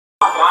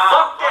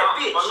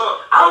bitch.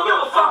 Look, I don't give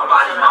a fuck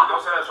about his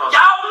mama.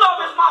 Y'all love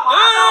his mama.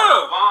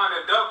 Yeah. Vaughn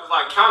and Duck was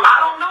like counting. I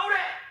don't know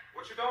that.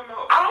 What you don't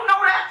know? I don't know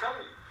that. I'm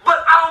telling you. But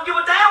I don't give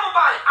a damn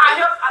about it.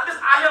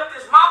 I helped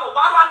his mama.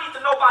 Why do I need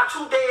to know about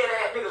 2 dead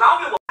ass niggas? I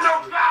don't give a no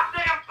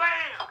goddamn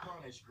bam.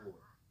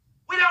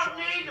 We don't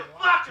need to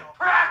fucking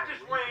practice,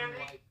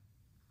 Randy.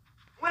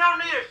 We don't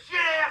need a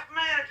shit ass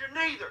manager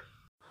neither.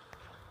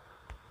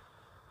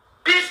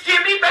 Bitch,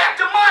 give me back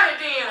the money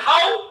then,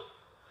 hoe.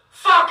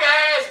 Fuck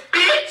ass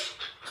bitch.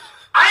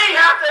 I ain't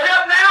have to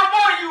help now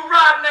more, you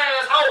rotten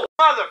ass hoe.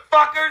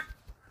 Motherfuckers.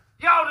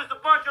 Y'all just a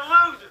bunch of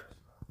losers.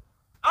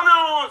 I'm the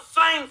only one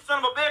sane son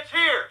of a bitch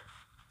here.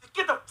 Just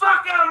get the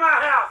fuck out of my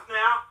house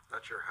now.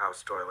 Not your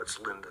house, Doyle. It's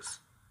Linda's.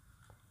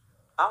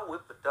 I'll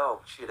whip the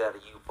dog shit out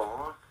of you,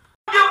 Vaughn.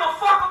 I don't give a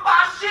fuck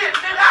about shit,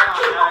 nigga. I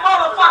keep a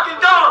motherfucking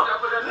gun.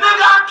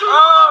 Nigga, I keep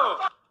a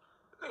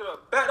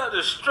Nigga, back up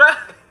the strap.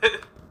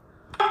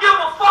 don't give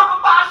a fuck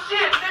about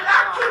shit, nigga.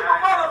 I keep a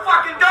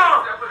motherfucking gun.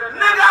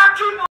 Nigga, I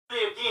keep a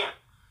again.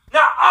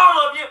 Now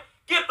all of you,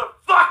 get the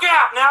fuck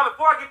out now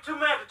before I get too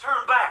mad to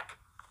turn back.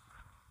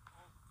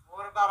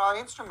 What about our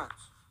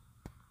instruments?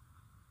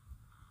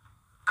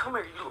 Come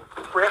here, you little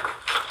prick.